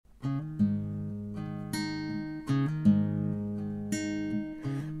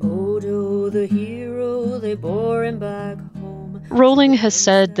the hero, they bore him back home. Rowling has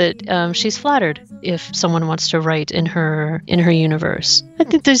said that she's flattered if someone wants to write in her universe. I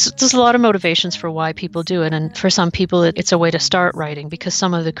think there's a lot of motivations for why people do it, and for some people it's a way to start writing because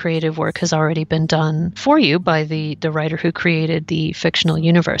some of the creative work has already been done for you by the writer who created the fictional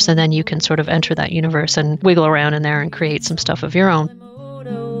universe, and then you can sort of enter that universe and wiggle around in there and create some stuff of your own.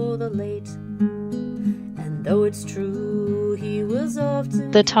 And though it's true, he was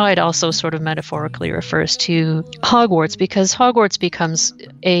often... The tide also sort of metaphorically refers to Hogwarts because Hogwarts becomes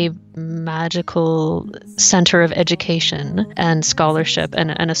a magical center of education and scholarship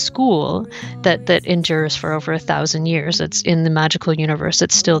and a school that endures for over 1,000 years. It's in the magical universe.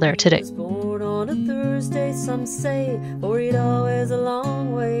 It's still there today. Born on a Thursday, some say, for he'd always a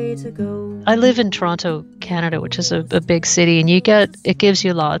long way to go. I live in Toronto, Canada, which is a big city, and it gives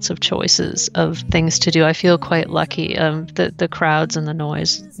you lots of choices of things to do. I feel quite lucky. The crowds and the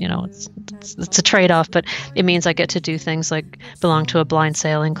noise, it's a trade-off, but it means I get to do things like belong to a blind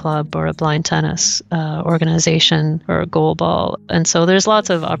sailing club or a blind tennis organization or a goal ball, and so there's lots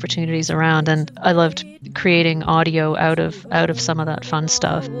of opportunities around. And I loved creating audio out of some of that fun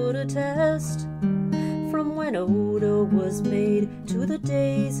stuff. From when Odo was made to the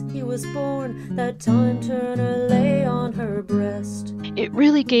days he was born, that time Turner lay on her breast. It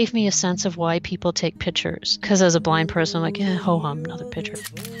really gave me a sense of why people take pictures, because as a blind person, I'm like, ho-hum, another picture.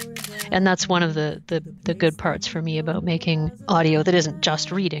 And that's one of the good parts for me about making audio that isn't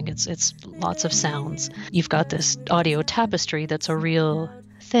just reading. It's lots of sounds. You've got this audio tapestry that's a real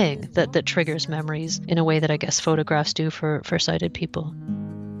thing that triggers memories in a way that I guess photographs do for sighted people.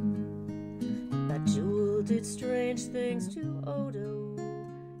 That jewel did strange things to Odo.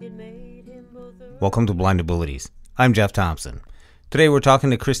 It made him both Welcome to Blind Abilities. I'm Jeff Thompson. Today we're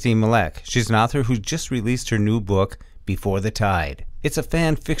talking to Christine Malec. She's an author who just released her new book, Before the Tide. It's a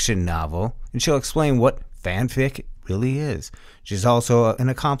fan fiction novel, and she'll explain what fanfic really is. She's also an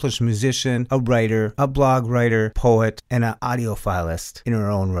accomplished musician, a writer, a blog writer, poet, and an audiophilist in her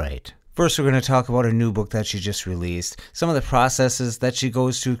own right. First, we're going to talk about her new book that she just released, some of the processes that she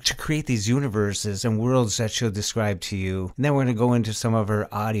goes through to create these universes and worlds that she'll describe to you. And then we're going to go into some of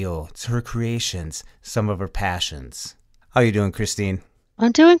her audio, her creations, some of her passions. How are you doing, Christine?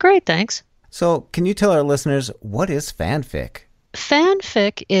 I'm doing great, thanks. So, can you tell our listeners, what is fanfic?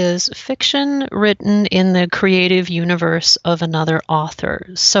 Fanfic is fiction written in the creative universe of another author.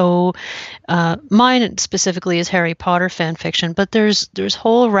 So mine specifically is Harry Potter fan fiction, but there's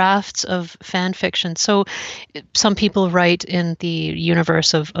whole rafts of fan fiction. So some people write in the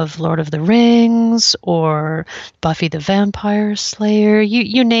universe of Lord of the Rings or Buffy the Vampire Slayer.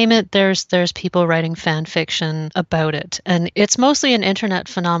 You name it, there's people writing fan fiction about it. And it's mostly an internet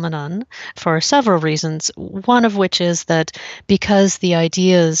phenomenon for several reasons, one of which is that because the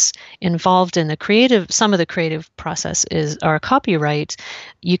ideas involved in some of the creative process are copyright,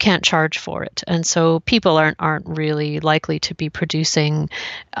 you can't charge for it. And so people aren't really likely to be producing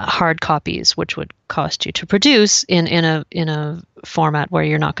hard copies, which would cost you to produce in a format where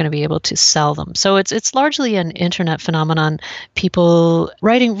you're not going to be able to sell them. So it's largely an internet phenomenon, people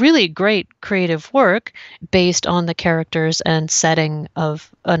writing really great creative work based on the characters and setting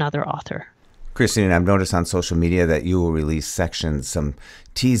of another author. Christine, I've noticed on social media that you will release sections, some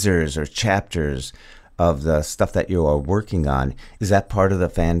teasers or chapters of the stuff that you are working on. Is that part of the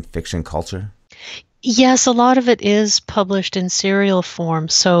fan fiction culture? Yes, a lot of it is published in serial form,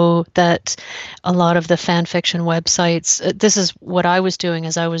 so that a lot of the fan fiction websites, this is what I was doing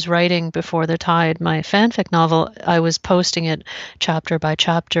as I was writing Before the Tide, my fanfic novel. I was posting it chapter by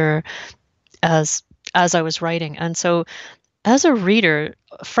chapter as I was writing. And so as a reader,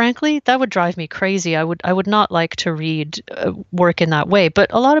 frankly, that would drive me crazy. I would not like to read work in that way,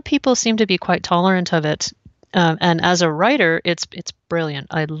 but a lot of people seem to be quite tolerant of it. And as a writer, it's brilliant.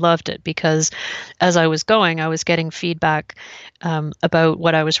 I loved it because as I was going, I was getting feedback about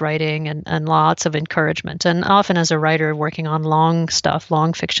what I was writing and lots of encouragement. And often as a writer working on long stuff,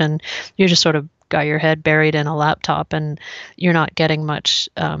 long fiction, you just sort of got your head buried in a laptop and you're not getting much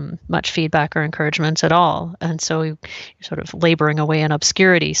feedback or encouragement at all. And so you're sort of laboring away in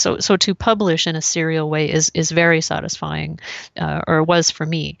obscurity. So to publish in a serial way is very satisfying, or was for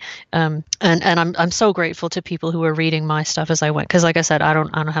me. And I'm so grateful to people who are reading my stuff as I went, because like I said, I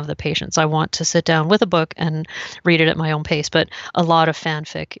don't have the patience. I want to sit down with a book and read it at my own pace. But a lot of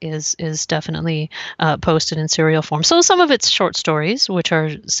fanfic is definitely posted in serial form. So some of it's short stories, which are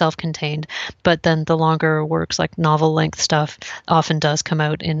self-contained, but then the longer works like novel length stuff often does come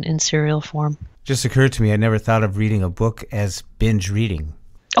out in serial form. Just occurred to me, I never thought of reading a book as binge reading.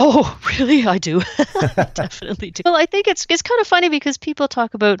 Oh, really? I do. I definitely do. Well, I think it's kind of funny because people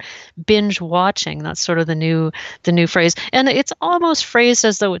talk about binge watching. That's sort of the new phrase, and it's almost phrased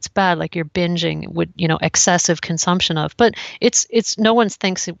as though it's bad, like you're binging with excessive consumption of. But it's no one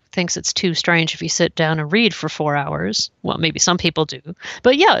thinks it's too strange if you sit down and read for 4 hours. Well, maybe some people do,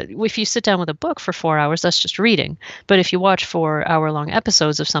 but yeah, if you sit down with a book for 4 hours, that's just reading. But if you watch 4 hour-long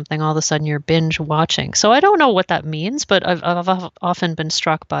episodes of something, all of a sudden you're binge watching. So I don't know what that means, but I've often been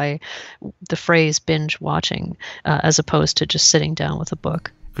struck by the phrase binge watching as opposed to just sitting down with a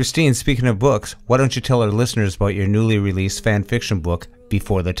book. Christine, speaking of books, why don't you tell our listeners about your newly released fan fiction book,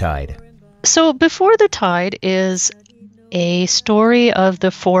 Before the Tide? So Before the Tide is a story of the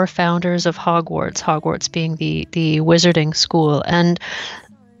 4 founders of Hogwarts being the wizarding school. And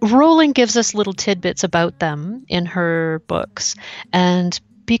Rowling gives us little tidbits about them in her books. And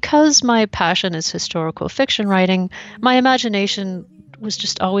because my passion is historical fiction writing, my imagination was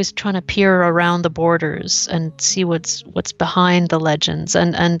just always trying to peer around the borders and see what's behind the legends.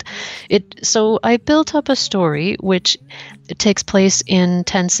 So I built up a story which takes place in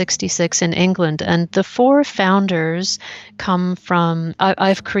 1066 in England. And the 4 founders come from,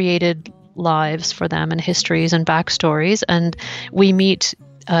 I've created lives for them and histories and backstories. And we meet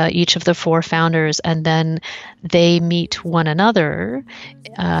each of the 4 founders, and then they meet one another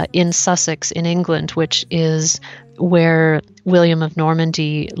in Sussex in England, which is where William of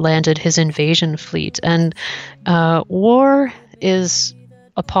Normandy landed his invasion fleet. And war is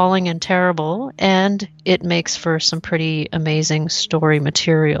appalling and terrible, and it makes for some pretty amazing story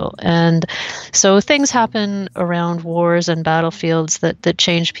material. And so things happen around wars and battlefields that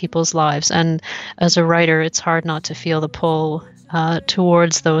change people's lives. And as a writer, it's hard not to feel the pull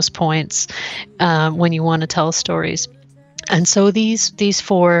towards those points when you want to tell stories. And so these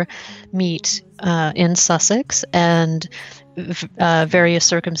 4 meet in Sussex, and various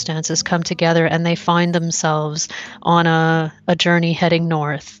circumstances come together, and they find themselves on a journey heading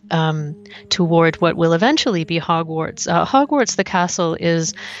north toward what will eventually be Hogwarts. Hogwarts, the castle,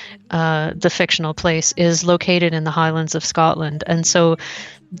 is the fictional place, is located in the Highlands of Scotland. And so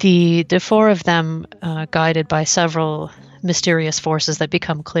the 4 of them, guided by several mysterious forces that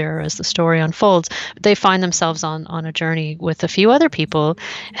become clearer as the story unfolds, they find themselves on a journey with a few other people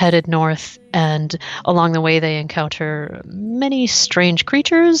headed north, and along the way they encounter many strange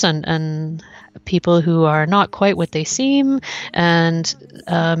creatures and people who are not quite what they seem, and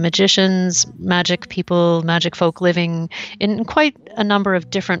magicians, magic people, magic folk living in quite a number of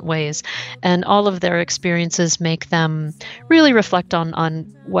different ways. And all of their experiences make them really reflect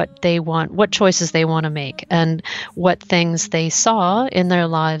on what they want, what choices they want to make, and what things they saw in their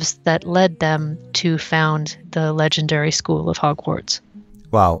lives that led them to found the legendary school of Hogwarts.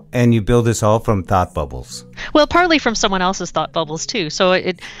 Wow, and you build this all from thought bubbles. Well, partly from someone else's thought bubbles too. So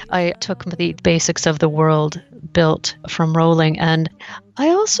I took the basics of the world built from Rowling, and I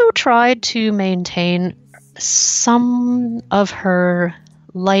also tried to maintain some of her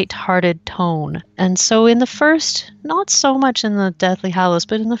light-hearted tone. And so in the first, not so much in the Deathly Hallows,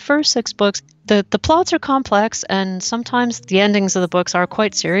 but in the first 6 books, the plots are complex, and sometimes the endings of the books are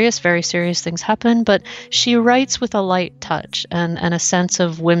quite serious. Very serious things happen, but she writes with a light touch and a sense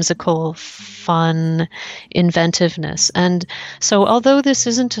of whimsical, fun, inventiveness. And so although this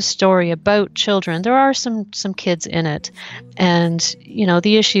isn't a story about children, there are some kids in it. And,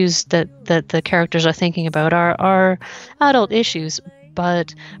 the issues that the characters are thinking about are adult issues.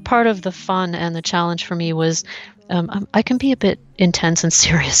 But part of the fun and the challenge for me was I can be a bit intense and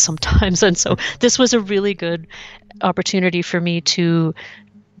serious sometimes. And so this was a really good opportunity for me to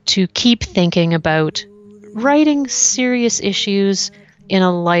keep thinking about writing serious issues in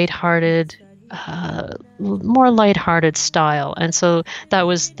a lighthearted, more lighthearted style. And so that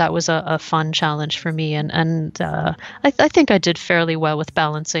was a fun challenge for me. And I think I did fairly well with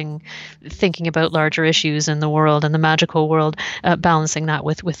balancing thinking about larger issues in the world and the magical world, balancing that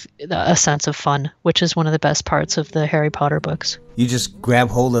with a sense of fun, which is one of the best parts of the Harry Potter books. You just grab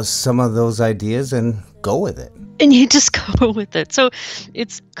hold of some of those ideas and go with it. And you just go with it. So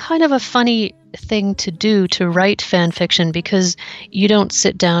it's kind of a funny thing to do, to write fan fiction, because you don't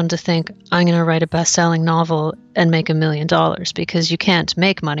sit down to think, I'm going to write a best-selling novel and make $1 million, because you can't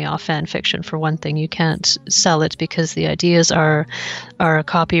make money off fan fiction. For one thing, you can't sell it because the ideas are a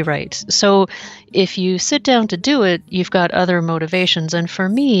copyright. So if you sit down to do it, you've got other motivations. And for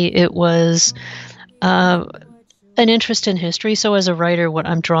me, it was an interest in history. So as a writer, what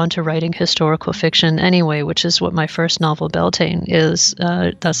I'm drawn to writing historical fiction anyway, which is what my first novel, Beltine, is.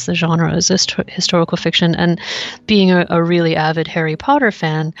 That's the genre, is historical fiction. And being a really avid Harry Potter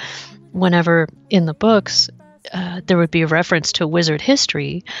fan, whenever in the books there would be a reference to wizard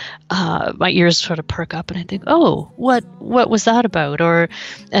history, my ears sort of perk up and I think, oh, what was that about? Or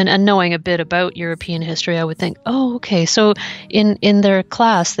and knowing a bit about European history, I would think, oh, okay, so in their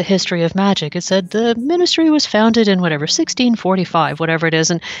class, the history of magic, it said the ministry was founded in whatever 1645, whatever it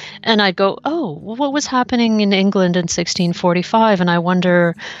is, and I'd go, oh, well, what was happening in England in 1645? And I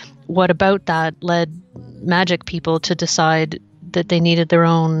wonder what about that led magic people to decide that they needed their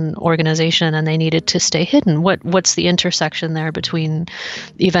own organization and they needed to stay hidden. What's the intersection there between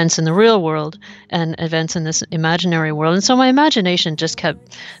events in the real world and events in this imaginary world? And so my imagination just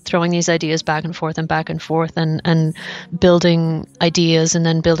kept throwing these ideas back and forth and building ideas and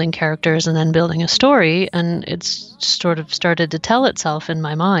then building characters and then building a story. And it's sort of started to tell itself in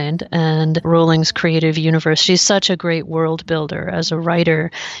my mind. And Rowling's creative universe, she's such a great world builder as a writer.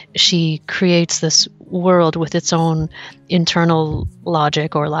 She creates this world with its own internal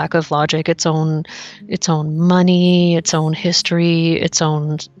logic or lack of logic, its own money, its own history, its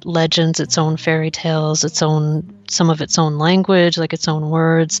own legends, its own fairy tales, some of its own language, like its own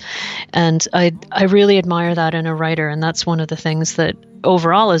words. And I really admire that in a writer. And that's one of the things that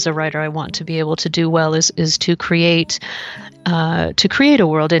overall as a writer I want to be able to do well is to create a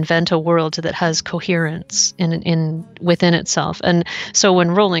world, invent a world that has coherence in within itself. And so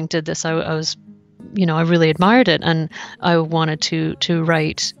when Rowling did this, I was, I really admired it, and I wanted to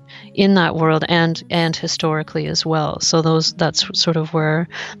write in that world and historically as well. So that's sort of where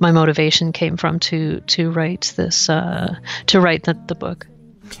my motivation came from to write this, to write the book.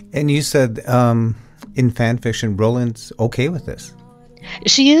 And you said in fan fiction, Rowling's okay with this.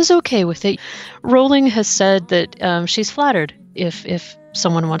 She is okay with it. Rowling has said that she's flattered if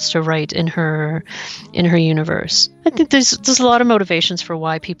someone wants to write in her universe. I think there's a lot of motivations for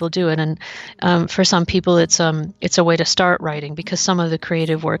why people do it, and for some people it's a way to start writing because some of the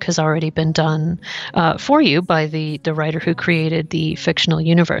creative work has already been done for you by the writer who created the fictional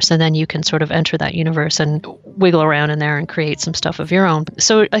universe, and then you can sort of enter that universe and wiggle around in there and create some stuff of your own.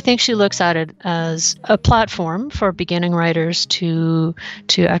 So I think she looks at it as a platform for beginning writers to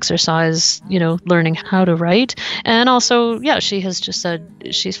exercise, learning how to write, and also, she has just said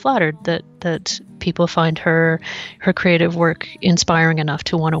she's flattered that people find her creative work inspiring enough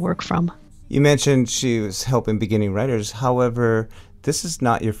to want to work from. You mentioned she was helping beginning writers. However, this is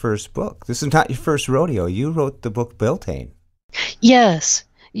not your first book. This is not your first rodeo. You wrote the book Beltine. Yes,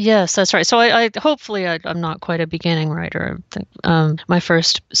 that's right. So I hopefully I'm not quite a beginning writer. I think, my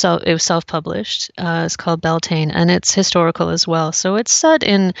first it was self-published. It's called Beltine, and it's historical as well. So it's set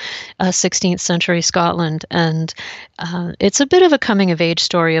in 16th century Scotland, and it's a bit of a coming-of-age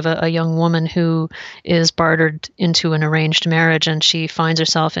story of a young woman who is bartered into an arranged marriage, and she finds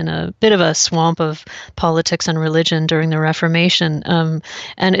herself in a bit of a swamp of politics and religion during the Reformation.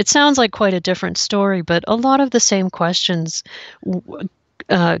 And it sounds like quite a different story, but a lot of the same questions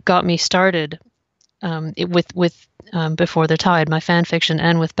got me started with Before the Tide, my fan fiction,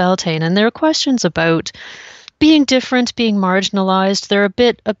 and with Beltane. And there are questions about being different, being marginalized. They're a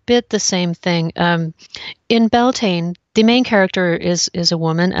bit the same thing. In Beltane, the main character is a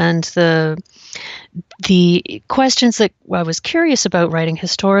woman, and the questions that I was curious about writing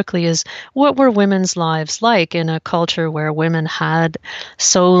historically is what were women's lives like in a culture where women had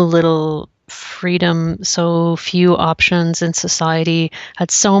so little freedom, so few options in society, had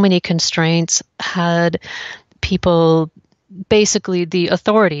so many constraints, had people, basically the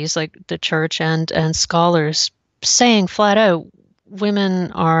authorities like the church and scholars, saying flat out, women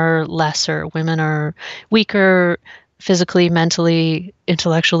are lesser, women are weaker physically, mentally,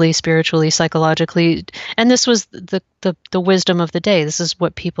 intellectually, spiritually, psychologically. And this was the wisdom of the day. This is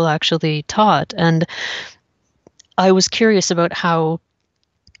what people actually taught. And I was curious about how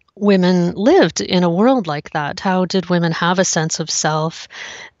women lived in a world like that. How did women have a sense of self?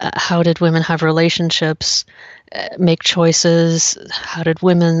 How did women have relationships, make choices? How did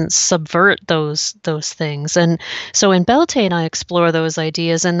women subvert those things? And so in Beltane, I explore those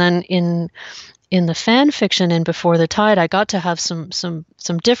ideas. And then in the fan fiction in Before the Tide, I got to have some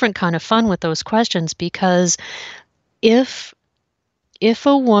different kind of fun with those questions, because if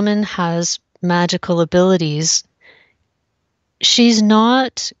a woman has magical abilities, she's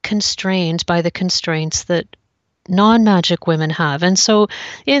not constrained by the constraints that non-magic women have. And so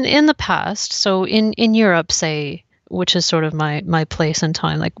in the past, so in Europe, say, which is sort of my place in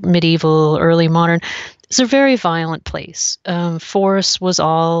time, like medieval, early modern, it's a very violent place. Force was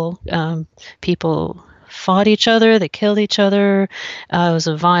all, people fought each other, they killed each other. It was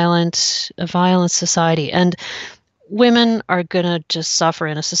a violent society. And women are going to just suffer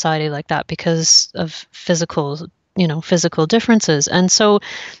in a society like that because of physical differences. And so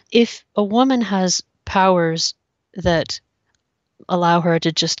if a woman has powers that allow her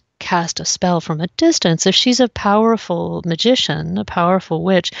to just cast a spell from a distance. If she's a powerful magician, a powerful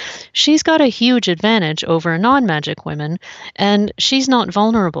witch, she's got a huge advantage over non-magic women, and she's not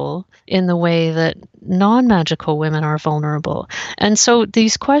vulnerable in the way that non-magical women are vulnerable. And so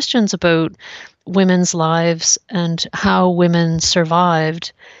these questions about women's lives and how women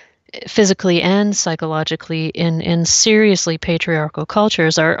survived physically and psychologically in seriously patriarchal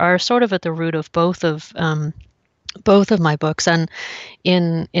cultures are sort of at the root of both of my books. And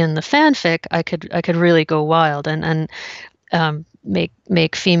in the fanfic, I could really go wild and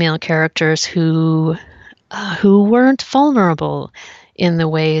make female characters who weren't vulnerable in the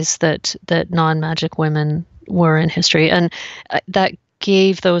ways that non-magic women were in history, and that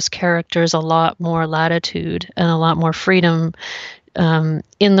gave those characters a lot more latitude and a lot more freedom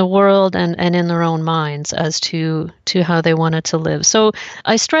in the world and in their own minds as to how they wanted to live. So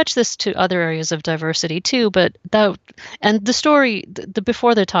I stretch this to other areas of diversity too, but the story, the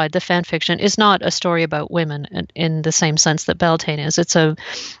Before the Tide, the fan fiction, is not a story about women in the same sense that Beltane is. It's a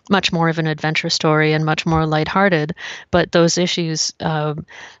much more of an adventure story and much more lighthearted, but those issues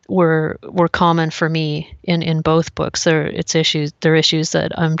were common for me in both books. They're issues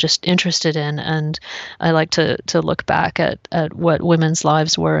that I'm just interested in, and I like to look back at what women's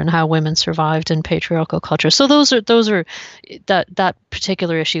lives were and how women survived in patriarchal culture. So that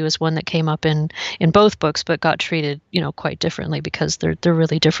particular issue is one that came up in both books, but got treated quite differently because they're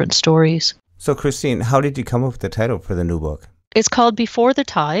really different stories. So Christine, how did you come up with the title for the new book? It's called Before the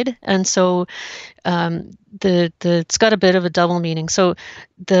Tide, and so it's got a bit of a double meaning. So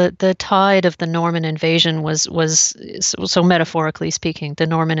the tide of the Norman invasion was so metaphorically speaking, the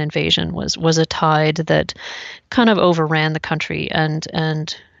Norman invasion was a tide that kind of overran the country and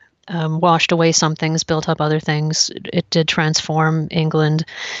washed away some things, built up other things. It did transform England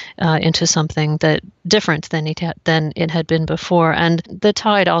into something that different than it had been before. And the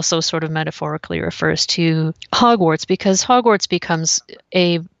tide also sort of metaphorically refers to Hogwarts, because Hogwarts becomes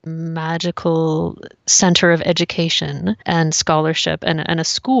a magical center of education and scholarship and a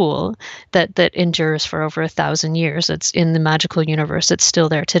school that endures for over 1,000 years. It's in the magical universe. It's still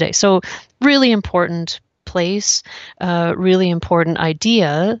there today. So really important place, really important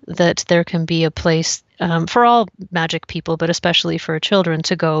idea that there can be a place for all magic people, but especially for children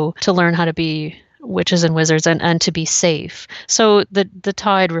to go to learn how to be witches and wizards and to be safe. So the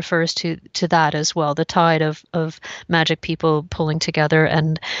tide refers to that as well, the tide of magic people pulling together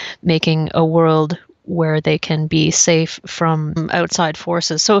and making a world where they can be safe from outside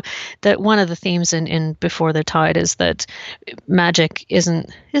forces. So that one of the themes in Before the Tide is that magic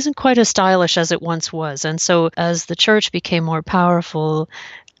isn't quite as stylish as it once was. And so as the church became more powerful,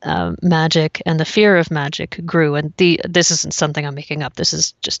 magic and the fear of magic grew. And this isn't something I'm making up. This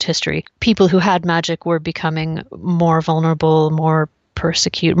is just history. People who had magic were becoming more vulnerable, more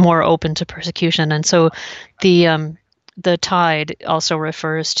open to persecution. And so the tide also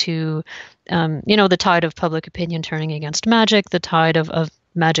refers to the tide of public opinion turning against magic, the tide of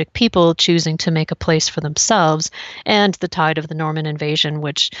magic people choosing to make a place for themselves, and the tide of the Norman invasion,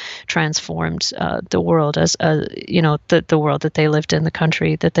 which transformed the world as the world that they lived in, the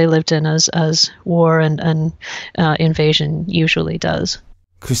country that they lived in, as war and invasion usually does.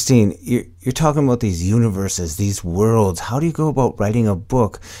 Christine, you're talking about these universes, these worlds. How do you go about writing a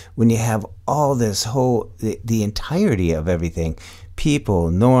book when you have all this the entirety of everything? People,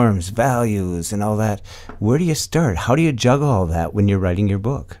 norms, values, and all that. Where do you start? How do you juggle all that when you're writing your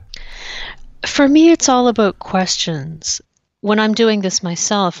book? For me, it's all about questions. When I'm doing this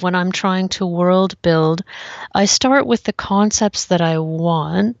myself, when I'm trying to world build, I start with the concepts that I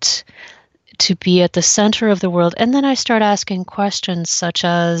want to be at the center of the world, and then I start asking questions such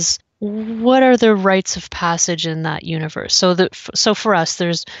as, what are the rites of passage in that universe? So for us,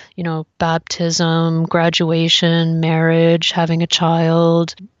 there's, baptism, graduation, marriage, having a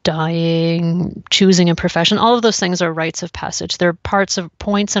child, dying, choosing a profession. All of those things are rites of passage. They're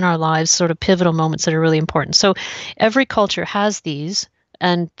points in our lives, sort of pivotal moments that are really important. So every culture has these,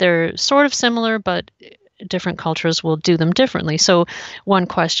 and they're sort of similar, but different cultures will do them differently. So one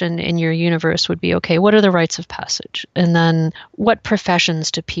question in your universe would be, okay, what are the rites of passage? And then what professions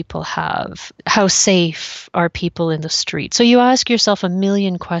do people have? How safe are people in the street? So you ask yourself a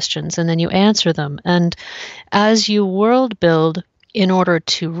million questions and then you answer them. And as you world build, in order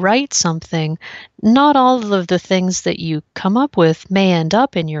to write something, not all of the things that you come up with may end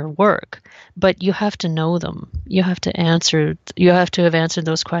up in your work, but you have to know them. You have to have answered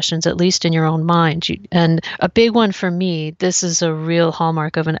those questions, at least in your own mind. And a big one for me, this is a real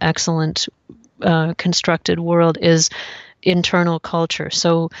hallmark of an excellent constructed world, is internal culture.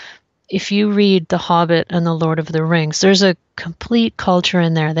 So if you read The Hobbit and The Lord of the Rings, there's a complete culture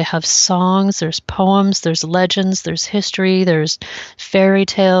in there. They have songs, there's poems, there's legends, there's history, there's fairy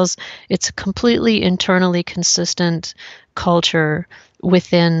tales. It's a completely internally consistent culture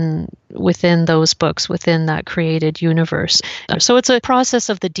within those books, within that created universe. So it's a process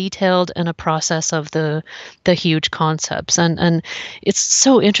of the detailed and a process of the huge concepts. And it's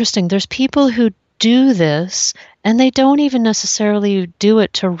so interesting. There's people who do this and they don't even necessarily do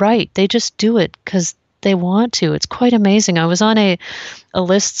it to write. They just do it because they want to. It's quite amazing. I was on a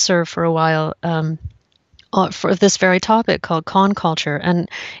listserv for a while for this very topic called con culture, and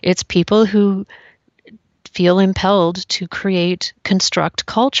it's people who feel impelled to construct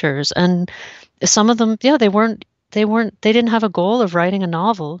cultures. And some of them, yeah, they didn't have a goal of writing a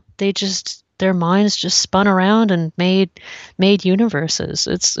novel. Their minds just spun around and made universes.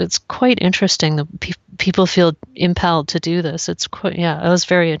 It's quite interesting that people feel impelled to do this. I was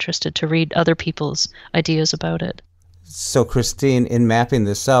very interested to read other people's ideas about it. So, Christine, in mapping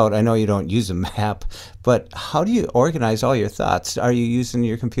this out, I know you don't use a map, but how do you organize all your thoughts? Are you using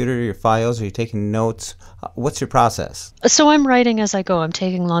your computer, your files? Are you taking notes? What's your process? So I'm writing as I go. I'm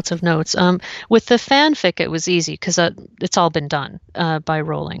taking lots of notes. With the fanfic, it was easy because it's all been done by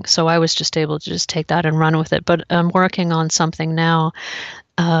Rowling. So I was just able to just take that and run with it. But I'm working on something now,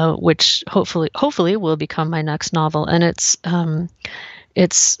 which hopefully will become my next novel. And it's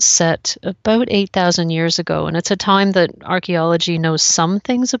set about 8,000 years ago, and it's a time that archaeology knows some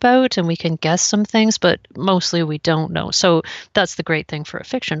things about, and we can guess some things, but mostly we don't know. So that's the great thing for a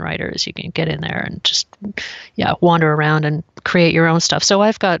fiction writer, is you can get in there and just, wander around and create your own stuff. So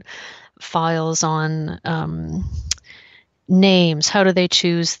I've got files on names. How do they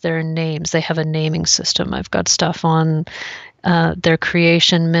choose their names? They have a naming system. I've got stuff on their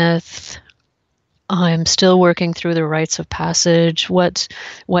creation myth. I'm still working through the rites of passage. What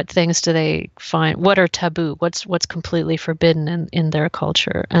things do they find? What are taboo? What's completely forbidden in their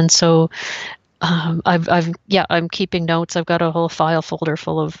culture? And so I'm keeping notes. I've got a whole file folder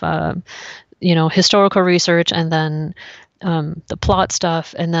full of historical research, and then the plot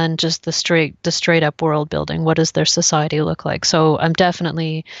stuff, and then just the straight up world building. What does their society look like? So I'm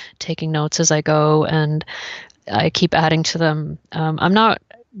definitely taking notes as I go, and I keep adding to them. I'm not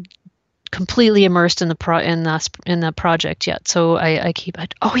completely immersed in the project yet, so I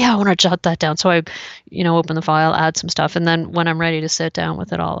want to jot that down. So I open the file, add some stuff, and then when I'm ready to sit down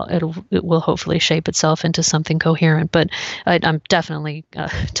with it all, it will hopefully shape itself into something coherent. But I'm definitely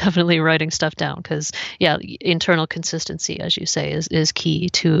writing stuff down, because internal consistency, as you say, is key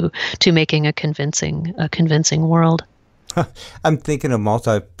to making a convincing world. I'm thinking of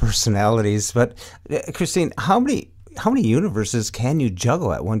multi-personalities, but Christine, how many universes can you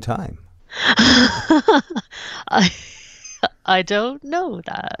juggle at one time? I don't know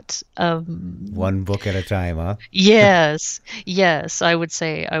that. One book at a time, huh? Yes, I would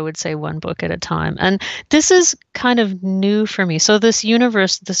say one book at a time. And this is kind of new for me. So this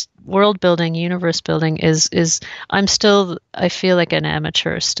world building, universe building is I feel like an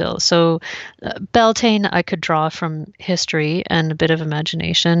amateur still. So Beltane, I could draw from history and a bit of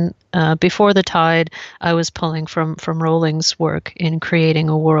imagination. Before the Tide, I was pulling from Rowling's work in creating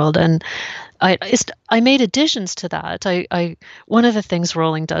a world, and I made additions to that. One of the things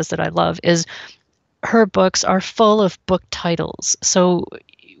Rowling does that I love is her books are full of book titles. So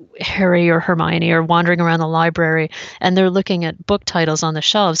Harry or Hermione are wandering around the library, and they're looking at book titles on the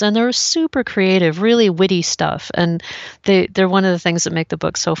shelves, and they're super creative, really witty stuff. And they're one of the things that make the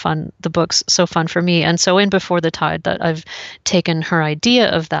books so fun for me. And so in Before the Tide, that I've taken her idea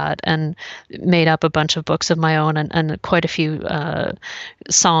of that and made up a bunch of books of my own, and quite a few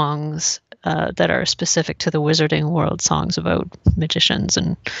songs that are specific to the wizarding world, songs about magicians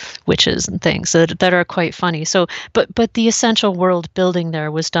and witches and things that are quite funny. So, but the essential world building there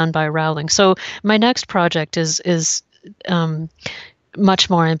was done by Rowling. So my next project is much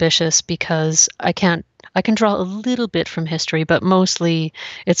more ambitious, because I can draw a little bit from history, but mostly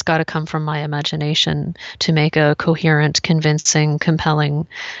it's got to come from my imagination to make a coherent, convincing, compelling,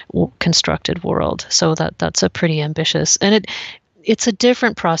 constructed world. So that's a pretty ambitious, and it's a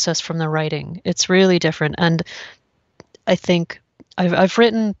different process from the writing. It's really different. And I think I've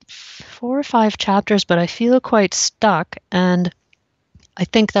written 4 or 5 chapters, but I feel quite stuck. And I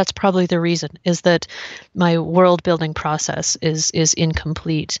think that's probably the reason, is that my world building process is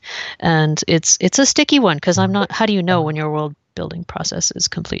incomplete. And it's a sticky one, because how do you know when your world building process is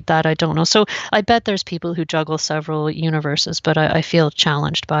complete? That I don't know. So I bet there's people who juggle several universes, but I feel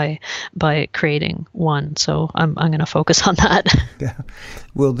challenged by creating one. So I'm going to focus on that. Yeah.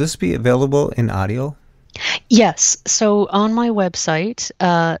 Will this be available in audio? Yes. So on my website,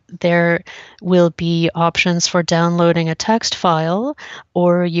 there will be options for downloading a text file,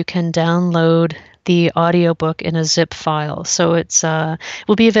 or you can download the audiobook in a zip file. So it's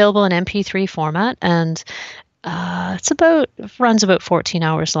will be available in MP3 format, and it's about runs about 14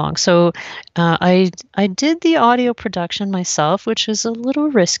 hours long. So I did the audio production myself, which is a little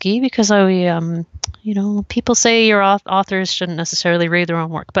risky because people say your authors shouldn't necessarily read their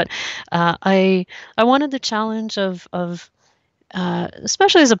own work, but I wanted the challenge of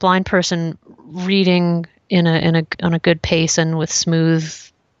especially as a blind person, reading on a good pace and with smooth,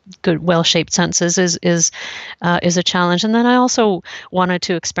 good, well-shaped sentences is a challenge. And then I also wanted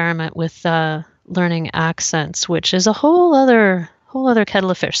to experiment with learning accents, which is a whole other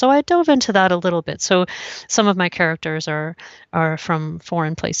kettle of fish. So I dove into that a little bit. So some of my characters are from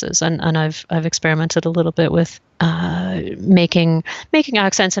foreign places, and I've experimented a little bit with making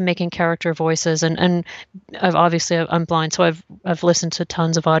accents and making character voices, and I'm blind, so I've listened to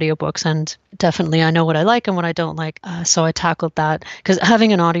tons of audiobooks, and definitely I know what I like and what I don't like. So I tackled that, because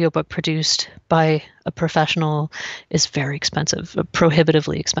having an audiobook produced by a professional is very expensive,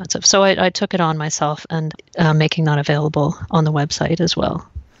 prohibitively expensive. So I took it on myself, and making that available on the website as well.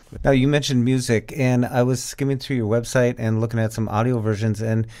 Now, you mentioned music, and I was skimming through your website and looking at some audio versions,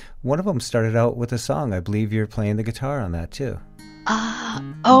 and one of them started out with a song. I believe you're playing the guitar on that, too.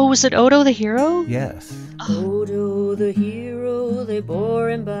 Oh, was it Odo the Hero? Yes. Odo the hero, they bore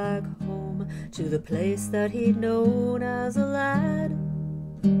him back home to the place that he'd known as a lad.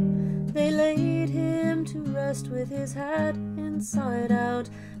 They laid him to rest with his hat inside out,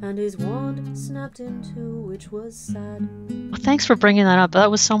 and his wand snapped in two, which was sad. Well, thanks for bringing that up.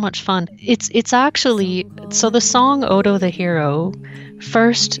 That was so much fun. It's actually, so the song Odo the Hero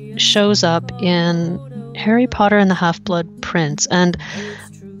first shows up in Harry Potter and the Half-Blood Prince, and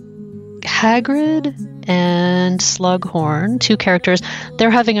Hagrid and Slughorn, two characters, they're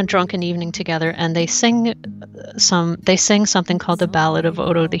having a drunken evening together, and they sing something called the Ballad of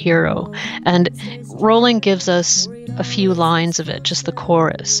Odo the Hero. And Rowling gives us a few lines of it, just the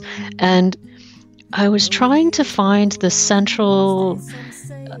chorus. And I was trying to find there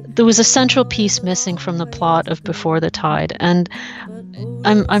was a central piece missing from the plot of Before the Tide, and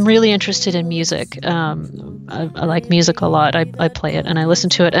I'm really interested in music. I like music a lot. I play it and I listen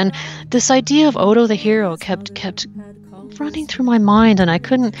to it, and this idea of Odo the Hero kept running through my mind, and I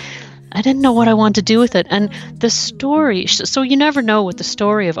didn't know what I wanted to do with it. And the story, so you never know what the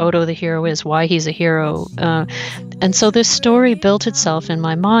story of Odo the Hero is, why he's a hero, and so this story built itself in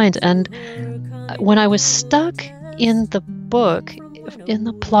my mind. And when I was stuck in the book, in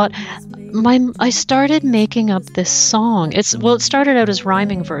the plot, I started making up this song. It started out as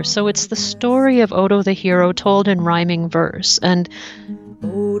rhyming verse, so it's the story of Odo the Hero told in rhyming verse. And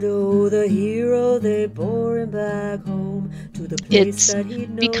Odo the hero, they bore him back home to the place that he'd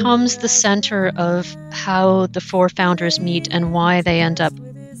known. Becomes the center of how the four founders meet and why they end up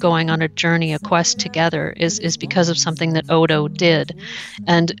going on a journey, a quest together, is because of something that Odo did.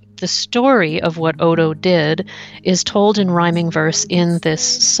 And the story of what Odo did is told in rhyming verse in this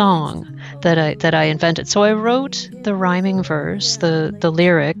song that I invented. So I wrote the rhyming verse, the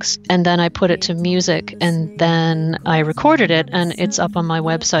lyrics, and then I put it to music, and then I recorded it, and it's up on my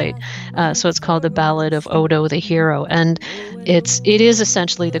website. So it's called The Ballad of Odo the Hero, and it is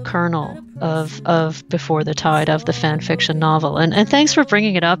essentially the kernel of Before the Tide, of the fan fiction novel. And thanks for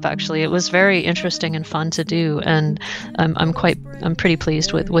bringing it up. Actually, it was very interesting and fun to do, and I'm pretty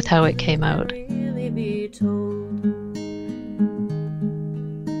pleased with how it came out. He'd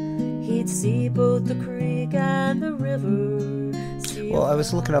see both the creek and the river. Well, I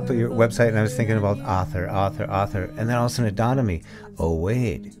was looking up at your website, and I was thinking about author, and then all of a sudden it dawned on me, oh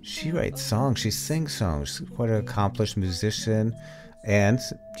wait, she writes songs, she sings songs. She's quite an accomplished musician, and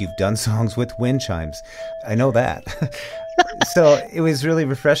you've done songs with wind chimes. I know that. So it was really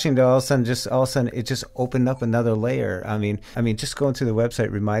refreshing to all of a sudden it just opened up another layer. I mean, just going through the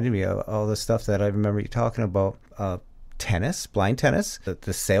website reminded me of all the stuff that I remember you talking about. Tennis, blind tennis, the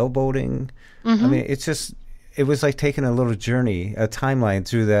sailboating. Mm-hmm. I mean, it was like taking a little journey, a timeline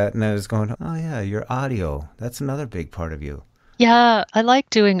through that, and I was going, oh yeah, your audio, that's another big part of you. Yeah, I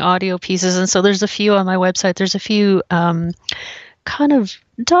like doing audio pieces, and so there's a few on my website. There's a few kind of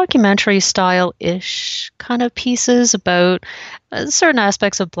documentary style-ish kind of pieces about certain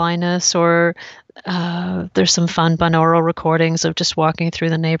aspects of blindness, or there's some fun binaural recordings of just walking through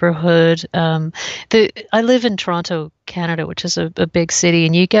the neighborhood. I live in Toronto, Canada, which is a big city,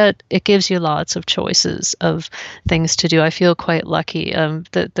 and it gives you lots of choices of things to do. I feel quite lucky.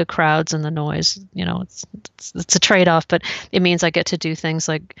 The crowds and the noise, it's a trade-off, but it means I get to do things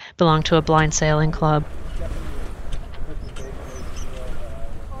like belong to a blind sailing club.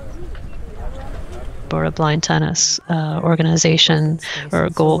 Or a blind tennis organization, or a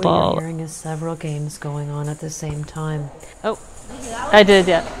goal ball. What you're hearing is several games going on at the same time. Oh, I did,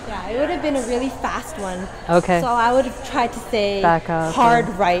 yeah. Yeah, it would have been a really fast one. Okay. So I would have tried to say back up, hard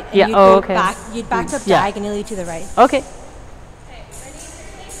right. And yeah. You'd Oh, go okay. Back, you'd back up diagonally to the right. Okay.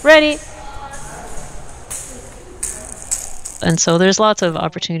 Ready. And so there's lots of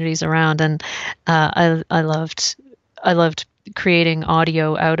opportunities around, and I loved creating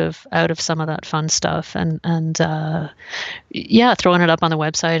audio out of some of that fun stuff, and throwing it up on the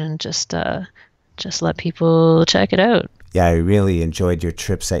website, and just let people check it out. Yeah, I really enjoyed your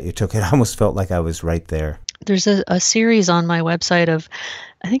trips that you took. It almost felt like I was right there. There's a series on my website of,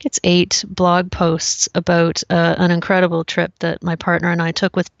 I think it's 8 blog posts about an incredible trip that my partner and I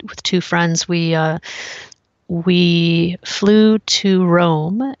took with 2 friends. We flew to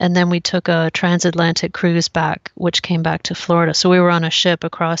Rome, and then we took a transatlantic cruise back, which came back to Florida. So we were on a ship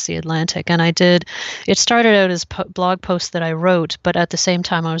across the Atlantic, and it started out as blog posts that I wrote, but at the same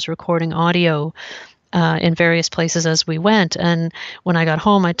time I was recording audio in various places as we went. And when I got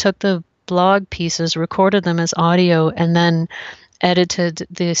home, I took the blog pieces, recorded them as audio, and then edited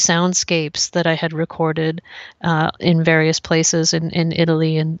the soundscapes that I had recorded in various places in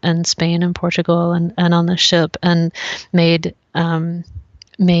Italy and Spain and Portugal and on the ship, and made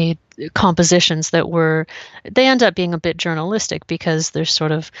compositions that they end up being a bit journalistic, because there's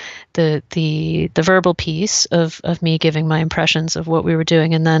sort of the verbal piece of me giving my impressions of what we were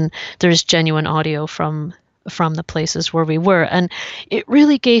doing, and then there's genuine audio from the places where we were. And it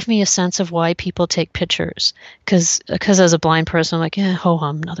really gave me a sense of why people take pictures, because as a blind person, I'm like,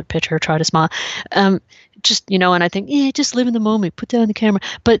 ho-hum, another picture, try to smile, and I think, just live in the moment, put down the camera.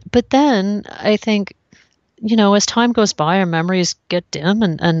 But then I think, as time goes by, our memories get dim,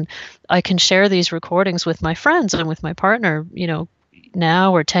 and I can share these recordings with my friends and with my partner,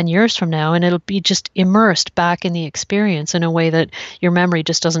 now or 10 years from now, and it'll be just immersed back in the experience in a way that your memory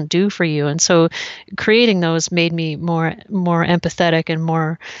just doesn't do for you. And so creating those made me more empathetic and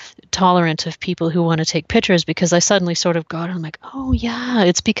more tolerant of people who want to take pictures, because I suddenly sort of got it. I'm like, oh yeah,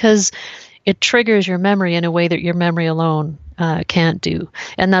 it's because it triggers your memory in a way that your memory alone can't do.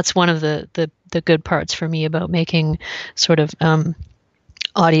 And that's one of the good parts for me about making sort of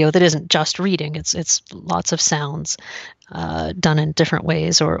audio that isn't just reading. It's lots of sounds done in different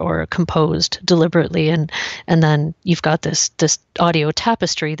ways, or composed deliberately, and then you've got this audio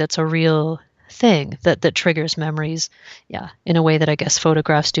tapestry that's a real thing that triggers memories, in a way that I guess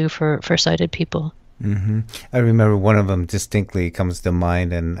photographs do for sighted people. Mm-hmm. I remember one of them distinctly comes to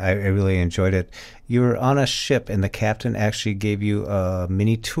mind, and I really enjoyed it. You were on a ship, and the captain actually gave you a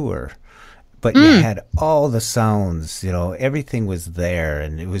mini tour, but you had all the sounds, everything was there,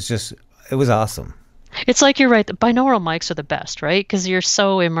 and it was awesome. It's like, you're right, the binaural mics are the best, right? Because you're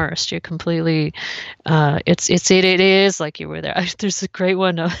so immersed, you're completely, it is like you were there. There's a great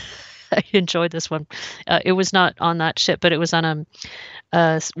one, I enjoyed this one. It was not on that ship, but it was on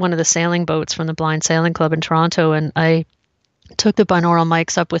one of the sailing boats from the Blind Sailing Club in Toronto, and I took the binaural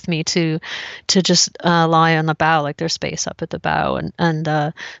mics up with me to just lie on the bow, like there's space up at the bow, and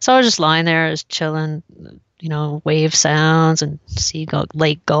so I was just lying there, just chilling, wave sounds and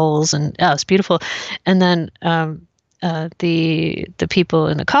lake gulls, and it's beautiful. And then the people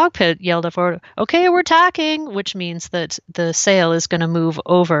in the cockpit yelled up for, okay, we're tacking, which means that the sail is going to move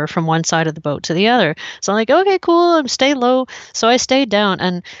over from one side of the boat to the other. So I'm like, okay, cool, I'm stay low. So I stayed down,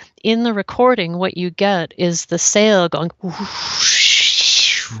 and in the recording, what you get is the sail going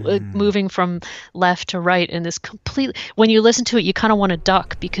moving from left to right, and this completely, when you listen to it, you kind of want to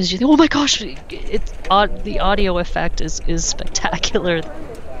duck, because you think, oh my gosh, the audio effect is spectacular.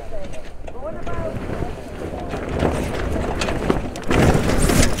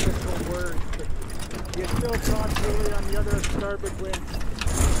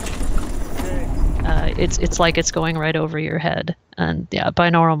 It's like it's going right over your head, and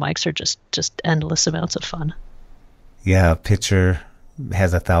binaural mics are just endless amounts of fun. Yeah, a picture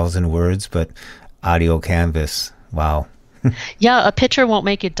has 1,000 words, but audio canvas, wow. Yeah, a picture won't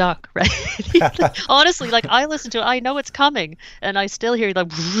make you duck, right? Honestly, like I listen to it, I know it's coming, and I still hear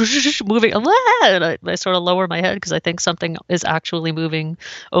like moving, and I sort of lower my head because I think something is actually moving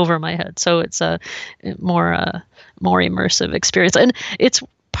over my head. So it's a more immersive experience, and it's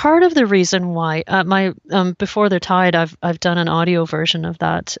part of the reason why my Before the Tide, I've done an audio version of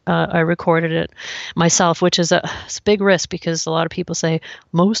that. I recorded it myself, which is it's a big risk because a lot of people say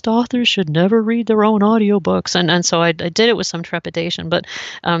most authors should never read their own audiobooks, and so I did it with some trepidation. But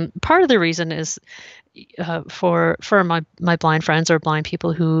part of the reason is for my blind friends or blind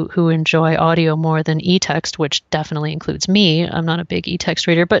people who enjoy audio more than e-text, which definitely includes me. I'm not a big e-text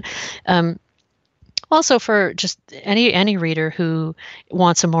reader, but also for just any reader who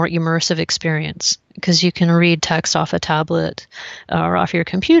wants a more immersive experience, because you can read text off a tablet or off your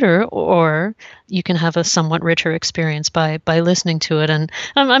computer, or you can have a somewhat richer experience by listening to it. And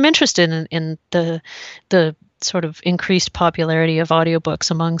I'm interested in the sort of increased popularity of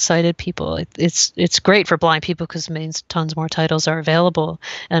audiobooks among sighted people. It's great for blind people because it means tons more titles are available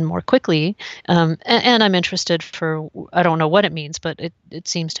and more quickly. And I'm interested for, I don't know what it means, but it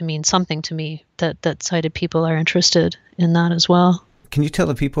seems to mean something to me that sighted people are interested in that as well. Can you tell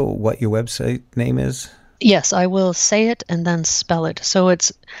the people what your website name is? Yes, I will say it and then spell it. So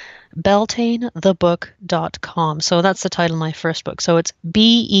it's beltanethebook.com. So that's the title of my first book. So it's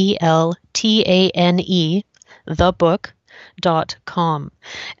BELTANE thebook.com.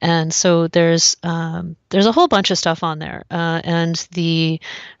 And so there's a whole bunch of stuff on there, and the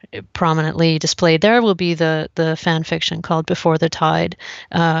prominently displayed there will be the fan fiction called Before the Tide,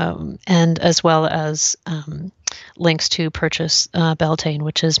 and as well as links to purchase Beltane,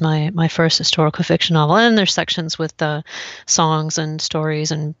 which is my first historical fiction novel. And there's sections with songs and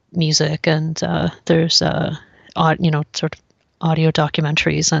stories and music, and there's sort of audio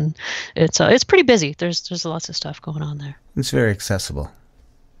documentaries, and it's pretty busy. There's lots of stuff going on there. It's very accessible.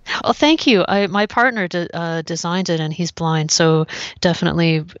 Oh, thank you. My partner designed it, and he's blind, so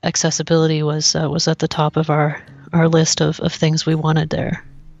definitely accessibility was at the top of our list of things we wanted there.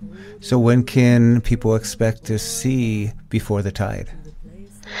 So when can people expect to see Before the Tide?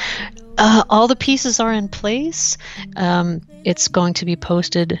 All the pieces are in place. It's going to be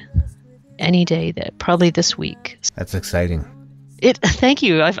posted any day, probably this week. That's exciting. Thank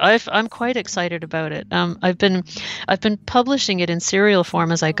you. I'm quite excited about it. I've been publishing it in serial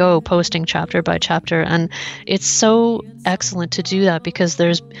form as I go, posting chapter by chapter, and it's so excellent to do that because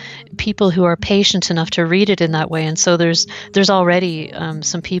there's people who are patient enough to read it in that way, and so there's already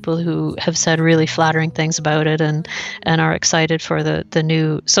some people who have said really flattering things about it and are excited for the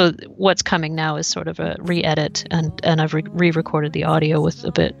new. So what's coming now is sort of a re-edit, and I've re-recorded the audio with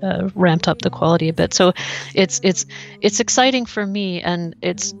a bit ramped up the quality a bit. So it's exciting for me, and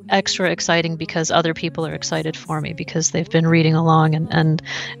it's extra exciting because other people are excited for me because they've been reading along and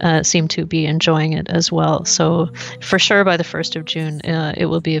seem to be enjoying it as well. So for sure by the 1st of June it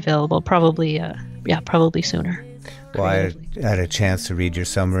will be available, probably sooner. Well, I had a chance to read your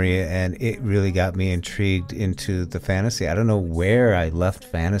summary, and it really got me intrigued into the fantasy. I don't know where I left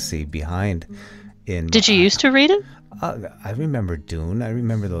fantasy behind. Did you used to read it? I remember Dune. I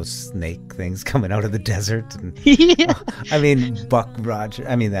remember those snake things coming out of the desert. And, yeah. I mean, Buck Roger.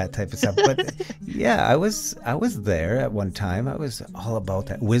 I mean, that type of stuff. But yeah, I was there at one time. I was all about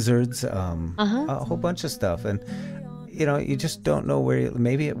that. Wizards, a whole bunch of stuff. And, you just don't know where.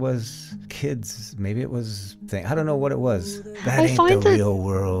 Maybe it was kids. Maybe it was I don't know what it was. That ain't the real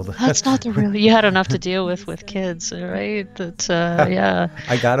world. That's not the real. You had enough to deal with kids, right? Yeah.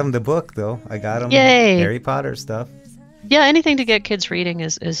 I got them the book, though. I got them Harry Potter stuff. Yeah, anything to get kids reading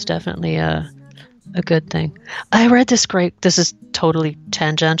is definitely a good thing. I read this is totally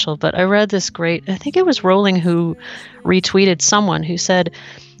tangential, but I read this great, I think it was Rowling who retweeted someone who said,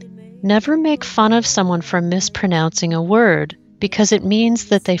 "Never make fun of someone for mispronouncing a word because it means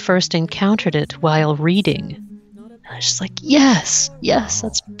that they first encountered it while reading." I was just like, yes,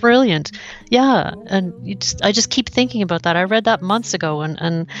 that's brilliant. Yeah, and I just keep thinking about that. I read that months ago,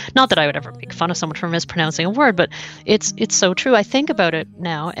 and not that I would ever make fun of someone for mispronouncing a word, but it's so true. I think about it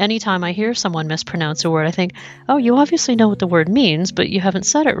now. Anytime I hear someone mispronounce a word, I think, oh, you obviously know what the word means, but you haven't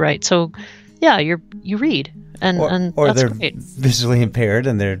said it right. So, yeah, you read, and or that's they're great. Visually impaired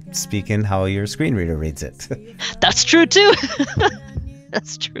and they're speaking how your screen reader reads it. That's true too.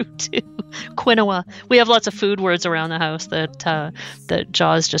 That's true too. Quinoa. We have lots of food words around the house that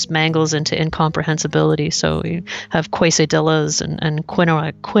Jaws just mangles into incomprehensibility. So we have quesadillas and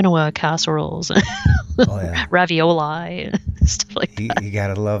quinoa casseroles, oh, yeah. ravioli. stuff like that. You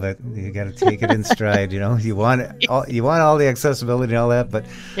gotta love it. You gotta take it in stride. You want all the accessibility and all that, but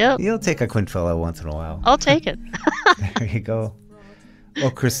Yep. you'll take a quintuple once in a while. I'll take it. There you go.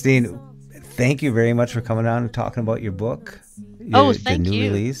 Well, Christine, thank you very much for coming on and talking about your book. Thank the new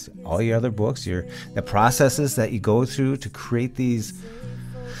you. release, all your other books, the processes that you go through to create these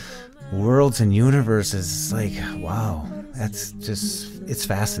worlds and universes. It's like, wow, it's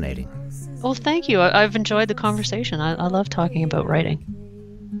fascinating. Well, thank you. I've enjoyed the conversation. I love talking about writing.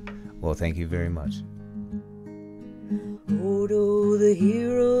 Well, thank you very much. Odo the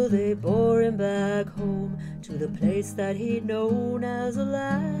hero, they bore him back home to the place that he'd known as a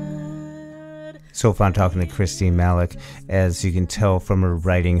lad. So fun talking to Christine Malec. As you can tell from her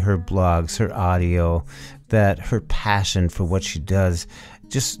writing, her blogs, her audio, that her passion for what she does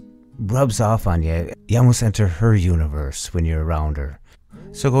just rubs off on you. You almost enter her universe when you're around her.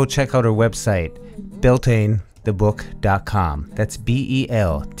 So go check out her website, beltanethebook.com. That's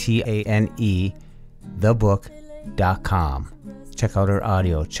BELTANE, thebook.com. Check out her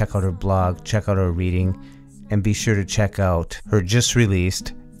audio, check out her blog, check out her reading, and be sure to check out her just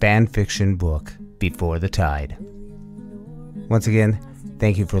released fan fiction book, Before the Tide. Once again,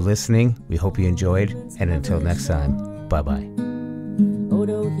 thank you for listening. We hope you enjoyed, and until next time, bye-bye.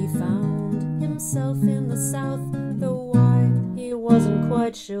 Odo, he found himself in the south, though why, he wasn't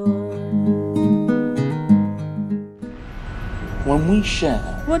quite sure. When we share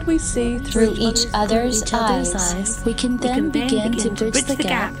what we see through each other's eyes, we can then begin to bridge the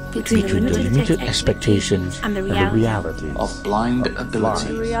gap between the limited expectations and the realities of blind abilities.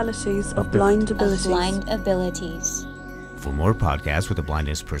 The realities of blind abilities. For more podcasts with a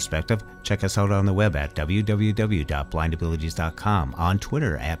blindness perspective, check us out on the web at www.blindabilities.com, on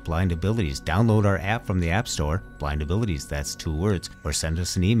Twitter at blindabilities. Download our app from the App Store, blindabilities, that's 2 words, or send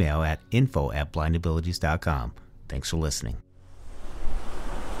us an email at info@blindabilities.com. Thanks for listening.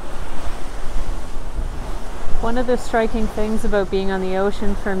 One of the striking things about being on the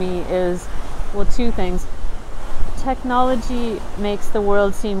ocean for me is, well, 2 things. Technology makes the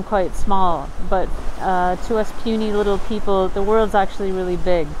world seem quite small, but to us puny little people, the world's actually really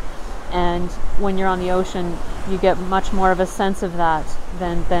big. And when you're on the ocean, you get much more of a sense of that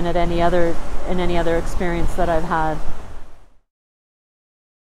than in any other experience that I've had.